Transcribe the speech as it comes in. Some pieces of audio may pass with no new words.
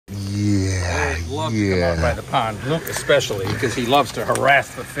love to come out by the pond, Luke especially, because he loves to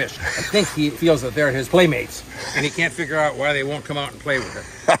harass the fish. I think he feels that they're his playmates, and he can't figure out why they won't come out and play with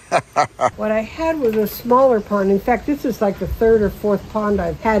it. What I had was a smaller pond. In fact, this is like the third or fourth pond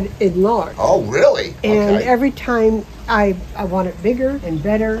I've had enlarged. Oh, really? And okay. every time I want it bigger and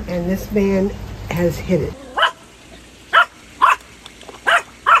better, and this man has hit it.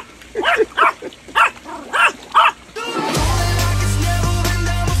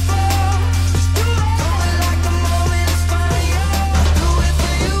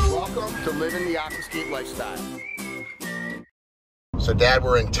 Welcome to living the Aquascape lifestyle. So, Dad,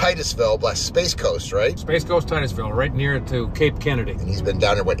 we're in Titusville, Space Coast, right? Space Coast, Titusville, right near to Cape Kennedy. And he's been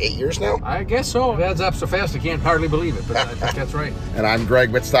down here, what, 8 years now? I guess so. It adds up so fast I can't hardly believe it, but I think that's right. And I'm Greg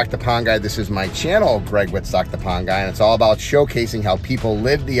Wittstock, the Pond Guy. This is my channel, Greg Wittstock, the Pond Guy, and it's all about showcasing how people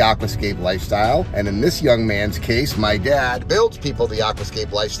live the aquascape lifestyle. And in this young man's case, my dad builds people the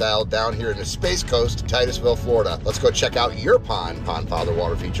aquascape lifestyle down here in the Space Coast, Titusville, Florida. Let's go check out your pond, Pond Father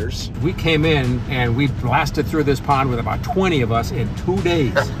water features. We came in and we blasted through this pond with about 20 of us in 2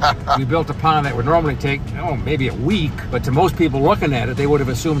 days. We built a pond that would normally take, maybe a week, but to most people looking at it, they would have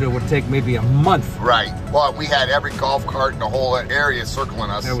assumed it would take maybe a month. Right. Well, we had every golf cart in the whole area circling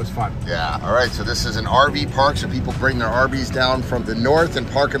us. It was fun. Yeah. All right, so this is an RV park, so people bring their RVs down from the north and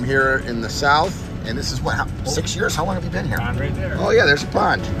park them here in the south. And this is what, 6 years? How long have you been here? Pond right there. Oh, yeah, there's a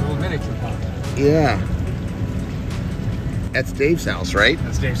pond. A little miniature pond. Yeah. That's Dave's house, right?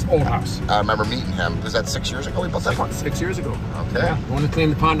 That's Dave's old house. I remember meeting him. Was that 6 years ago we built that pond? 6 years ago. Okay. Yeah, I want to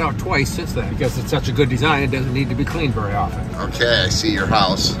clean the pond out twice since then because it's such a good design. It doesn't need to be cleaned very often. Okay, I see your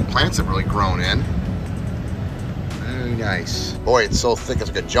house. Plants have really grown in. Very nice. Boy, it's so thick. It's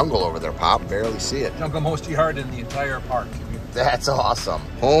like a jungle over there, Pop. Barely see it. Jungle most yard in the entire park. That's awesome.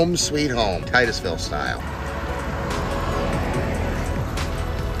 Home sweet home, Titusville style.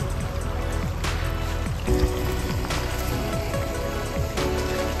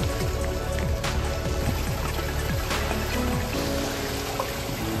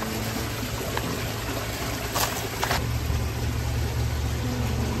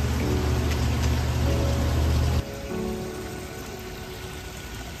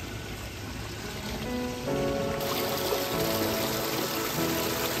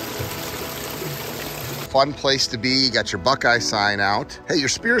 Fun place to be. You got your Buckeye sign out. Hey, your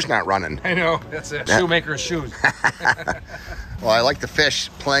spear's not running. I know. That's it. Shoemaker's shoes. Well, I like the fish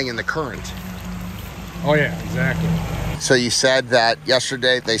playing in the current. Oh, yeah, exactly. So you said that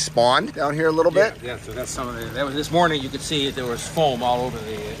yesterday they spawned down here a little bit? Yeah, so that's some of the, that was this morning. You could see there was foam all over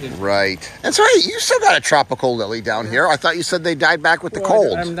the... Right. And so, hey, you still got a tropical lily down here. I thought you said they died back with the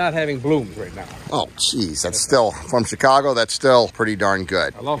cold. I'm not having blooms right now. Oh, geez. That's still, from Chicago, that's still pretty darn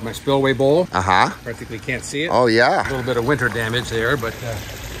good. I love my spillway bowl. Uh-huh. Practically can't see it. Oh, yeah. A little bit of winter damage there, but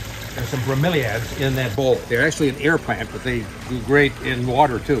there's some bromeliads in that bowl. They're actually an air plant, but they do great in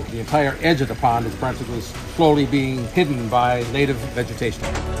water, too. The entire edge of the pond is practically slowly being hidden by native vegetation.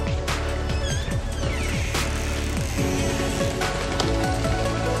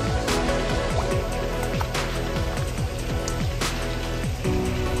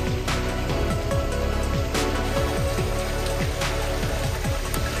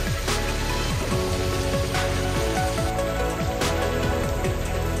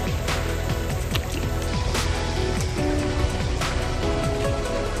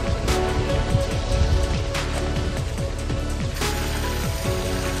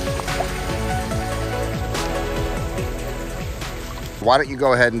 Why don't you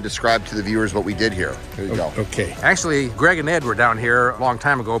go ahead and describe to the viewers what we did here? Here you go. Okay. Actually, Greg and Ed were down here a long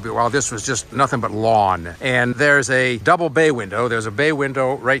time ago, but while this was just nothing but lawn. And there's a double bay window. There's a bay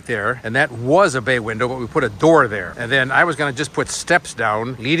window right there. And that was a bay window, but we put a door there. And then I was going to just put steps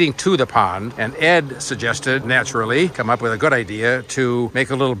down leading to the pond. And Ed suggested, naturally, come up with a good idea to make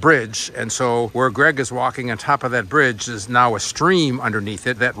a little bridge. And so where Greg is walking on top of that bridge is now a stream underneath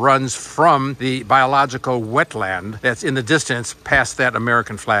it that runs from the biological wetland that's in the distance past that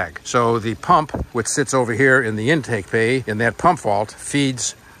American flag. So the pump, which sits over here in the intake bay in that pump vault,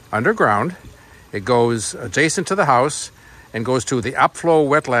 feeds underground. It goes adjacent to the house and goes to the upflow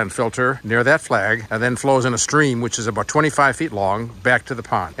wetland filter near that flag and then flows in a stream which is about 25 feet long back to the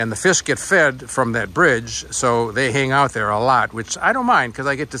pond. And the fish get fed from that bridge, so they hang out there a lot, which I don't mind because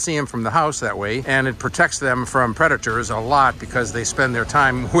I get to see them from the house that way, and it protects them from predators a lot because they spend their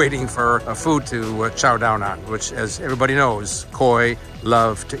time waiting for a food to chow down on, which, as everybody knows, koi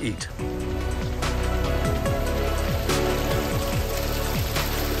love to eat.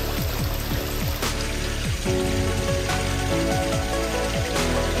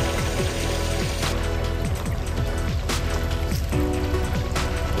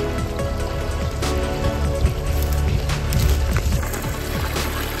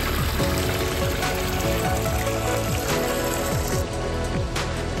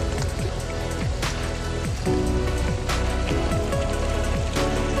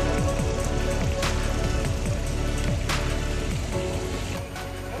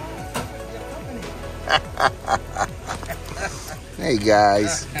 Hey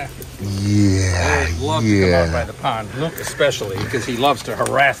guys. Yeah. They love to come out by the pond. Luke especially, because he loves to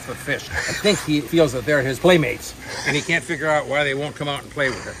harass the fish. I think he feels that they're his playmates, and he can't figure out why they won't come out and play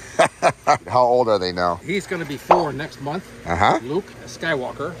with it. How old are they now? He's going to be 4 next month. Luke, a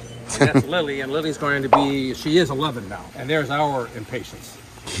Skywalker. And that's Lily, and Lily's going to be, she is 11 now. And there's our impatience.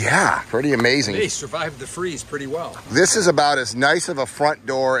 Yeah, pretty amazing. They survived the freeze pretty well. This is about as nice of a front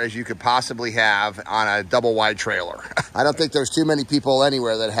door as you could possibly have on a double wide trailer. I don't think there's too many people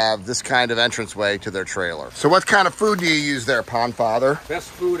anywhere that have this kind of entranceway to their trailer. So what kind of food do you use there, Pond Father? Best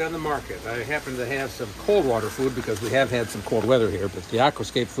food on the market. I happen to have some cold water food because we have had some cold weather here, but the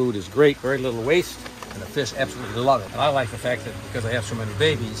Aquascape food is great, very little waste, and the fish absolutely love it. And I like the fact that because I have so many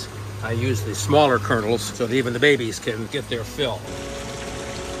babies, I use the smaller kernels so that even the babies can get their fill.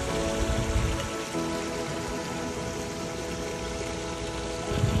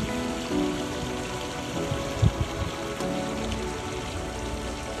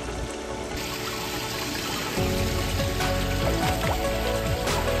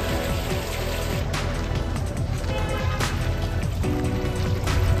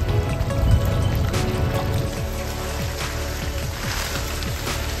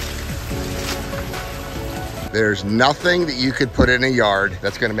 There's nothing that you could put in a yard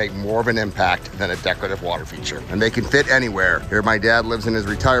that's gonna make more of an impact than a decorative water feature. And they can fit anywhere. Here, my dad lives in his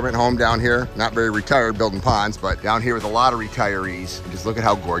retirement home down here. Not very retired, building ponds, but down here with a lot of retirees. Just look at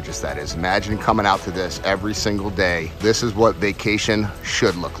how gorgeous that is. Imagine coming out to this every single day. This is what vacation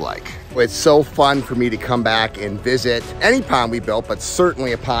should look like. It's so fun for me to come back and visit any pond we built, but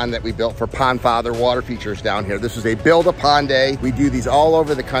certainly a pond that we built for Pond Father water features down here. This was a build a pond day. We do these all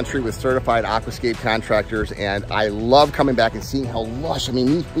over the country with certified aquascape contractors, and I love coming back and seeing how lush. I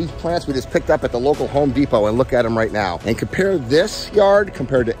mean, these plants we just picked up at the local Home Depot, and look at them right now. And compare this yard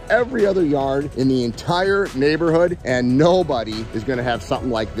compared to every other yard in the entire neighborhood, and nobody is gonna have something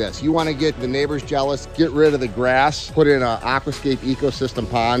like this. You wanna get the neighbors jealous, get rid of the grass, put in an Aquascape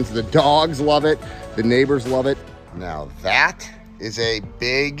ecosystem ponds. The dogs love it, the neighbors love it. Now that is a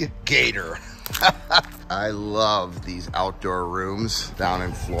big gator. I love these outdoor rooms down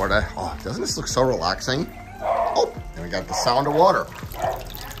in Florida. Oh, doesn't this look so relaxing? Oh, and we got the sound of water.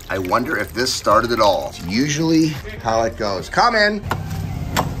 I wonder if this started it all. It's usually how it goes. Come in.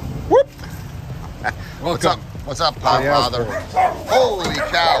 Whoop. What's up? What's up, Pond Father? Holy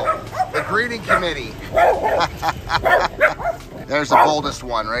cow. The greeting committee. There's the boldest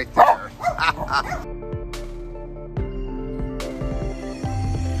one right there.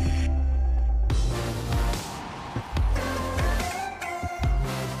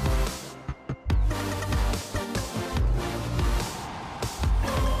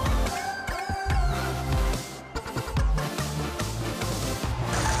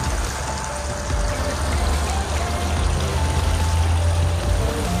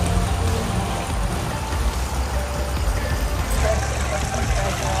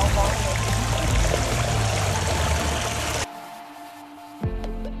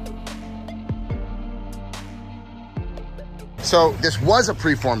 So this was a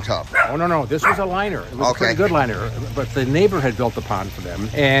preformed tub. Oh, no. This was a liner. It was a pretty good liner. But the neighbor had built the pond for them,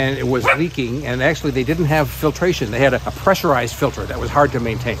 and it was leaking. And actually, they didn't have filtration. They had a pressurized filter that was hard to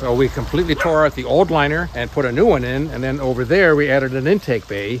maintain. So we completely tore out the old liner and put a new one in. And then over there, we added an intake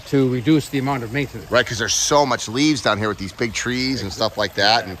bay to reduce the amount of maintenance. Right, because there's so much leaves down here with these big trees and stuff like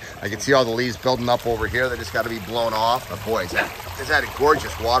that. And I can see all the leaves building up over here. They just got to be blown off. But boy, is that a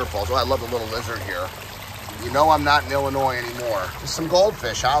gorgeous waterfall. Oh, I love the little lizard here. You know I'm not in Illinois anymore. Just some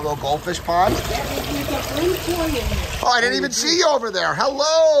goldfish, huh? A little goldfish pond. Oh, I didn't even see you over there.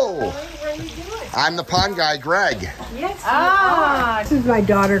 Hello. How are you doing? I'm the pond guy, Greg. Yes. This is my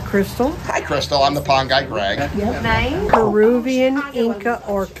daughter, Crystal. Hi, Crystal. I'm the pond guy, Greg. Yep. Name? Peruvian Inca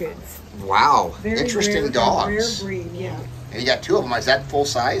orchids. Wow. Very Interesting rare, dogs. Rare breed, yeah. And you got 2 of them. Is that full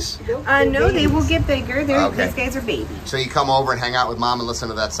size? No, they will get bigger. Okay. These guys are babies. So you come over and hang out with Mom and listen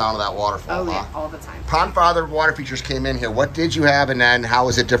to that sound of that waterfall, Oh, yeah, huh? all the time. Pond Father water features came in here. What did you have, and then how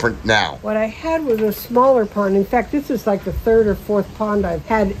is it different now? What I had was a smaller pond. In fact, this is like the 3rd or 4th pond I've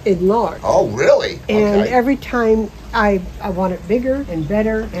had enlarged. Oh, really? And Okay. every time I want it bigger and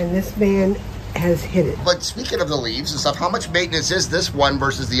better, and this man has hit it. But speaking of the leaves and stuff, how much maintenance is this one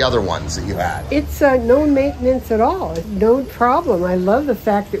versus the other ones that you had? It's no maintenance at all. It's no problem. I love the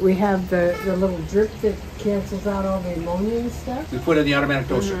fact that we have the little drip tip cancels out all the ammonia and stuff. We put in the automatic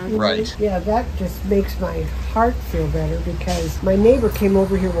doser. Right. Yeah, that just makes my heart feel better because my neighbor came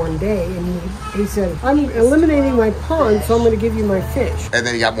over here one day and he said, I'm eliminating my pond, so I'm going to give you my fish. And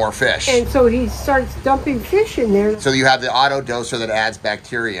then you got more fish. And so he starts dumping fish in there. So you have the auto doser that adds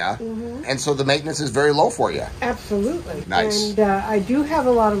bacteria. And so the maintenance is very low for you. Absolutely. Nice. And I do have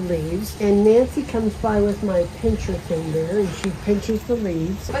a lot of leaves, and Nancy comes by with my pincher thing there, and she pinches the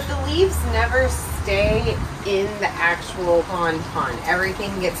leaves. But the leaves never stay in the actual pond.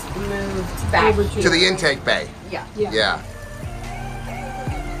 Everything gets moved back Over To the intake bay. Yeah. Yeah.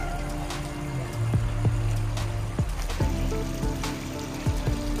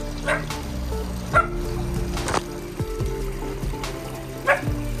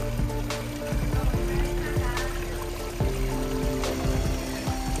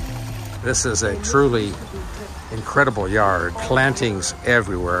 This is a truly incredible yard. Plantings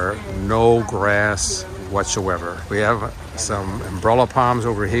everywhere, no grass whatsoever. We have some umbrella palms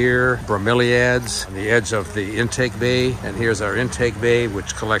over here, bromeliads on the edge of the intake bay, and here's our intake bay,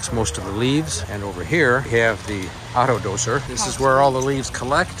 which collects most of the leaves. And over here we have the auto doser. This is where all the leaves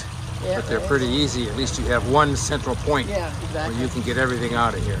collect, but they're pretty easy. At least you have one central point where you can get everything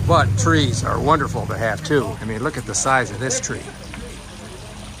out of here. But trees are wonderful to have too. I mean, look at the size of this tree.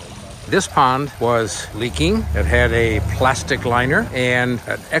 This pond was leaking. It had a plastic liner and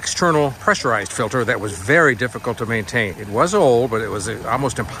an external pressurized filter that was very difficult to maintain. It was old, but it was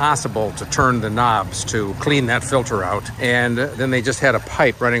almost impossible to turn the knobs to clean that filter out. And then they just had a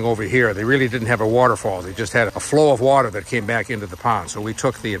pipe running over here. They really didn't have a waterfall. They just had a flow of water that came back into the pond. So we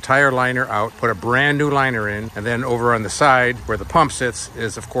took the entire liner out, put a brand new liner in, and then over on the side where the pump sits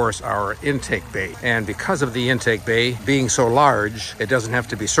is, of course, our intake bay. And because of the intake bay being so large, it doesn't have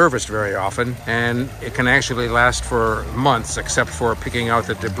to be serviced very often, and it can actually last for months, except for picking out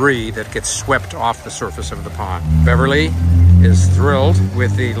the debris that gets swept off the surface of the pond. Beverly is thrilled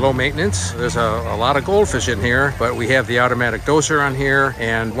with the low maintenance. There's a lot of goldfish in here, but we have the automatic doser on here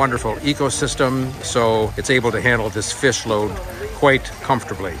and wonderful ecosystem, so it's able to handle this fish load quite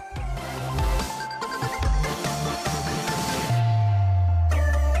comfortably.